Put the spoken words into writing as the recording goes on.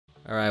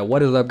Alright,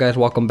 what is up guys,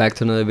 welcome back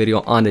to another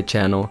video on the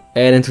channel.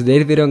 And in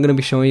today's video I'm going to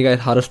be showing you guys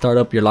how to start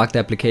up your locked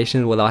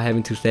applications without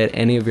having to set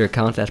any of your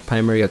accounts as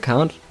primary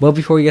accounts. But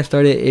before we get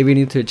started, if you're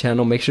new to the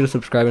channel, make sure to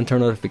subscribe and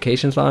turn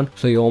notifications on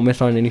so you won't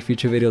miss on any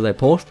future videos I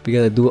post,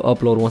 because I do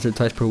upload once or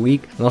twice per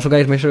week. And also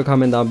guys, make sure to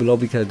comment down below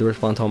because I do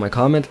respond to all my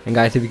comments. And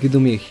guys, if you could do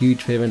me a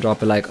huge favor and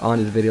drop a like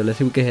on this video, let's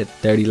see if we can hit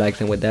 30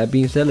 likes. And with that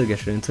being said, let's get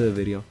straight into the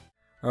video.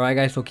 Alright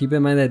guys, so keep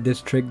in mind that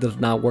this trick does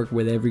not work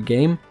with every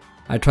game.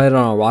 I tried it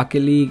on a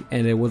Rocket League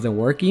and it wasn't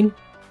working,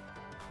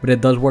 but it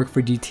does work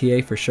for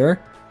GTA for sure.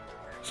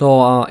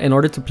 So in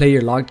order to play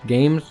your locked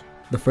games,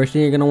 the first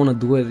thing you're going to want to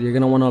do is you're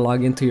going to want to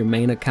log into your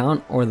main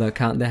account, or the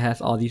account that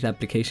has all these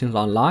applications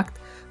unlocked.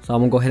 So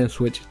I'm going to go ahead and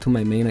switch to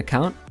my main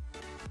account.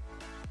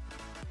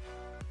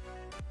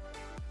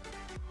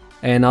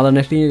 And now the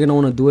next thing you're going to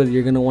want to do is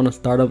you're going to want to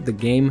start up the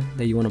game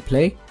that you want to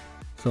play.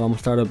 So I'm going to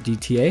start up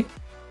GTA.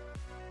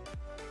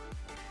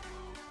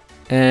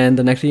 And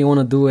the next thing you want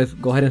to do is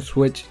go ahead and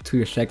switch to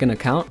your second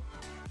account.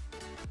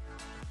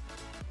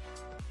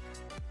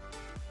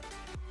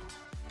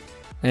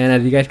 And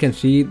as you guys can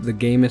see, the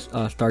game is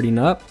starting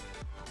up.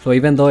 So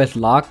even though it's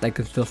locked, I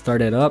can still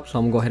start it up. So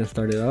I'm gonna go ahead and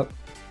start it up.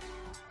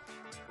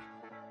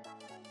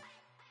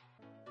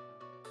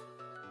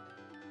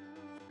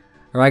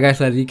 Alright guys,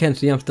 so as you can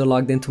see, I'm still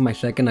logged into my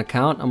second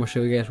account. I'm gonna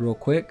show you guys real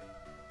quick.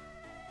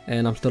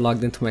 And I'm still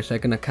logged into my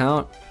second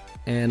account,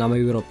 and I'm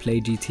able to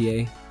play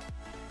GTA.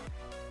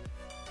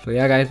 So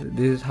yeah guys,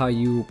 this is how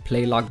you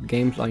play locked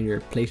games on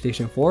your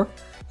PlayStation 4.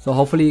 So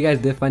hopefully you guys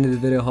did find this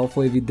video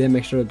helpful. If you did,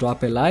 make sure to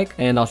drop a like,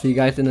 and I'll see you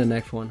guys in the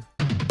next one.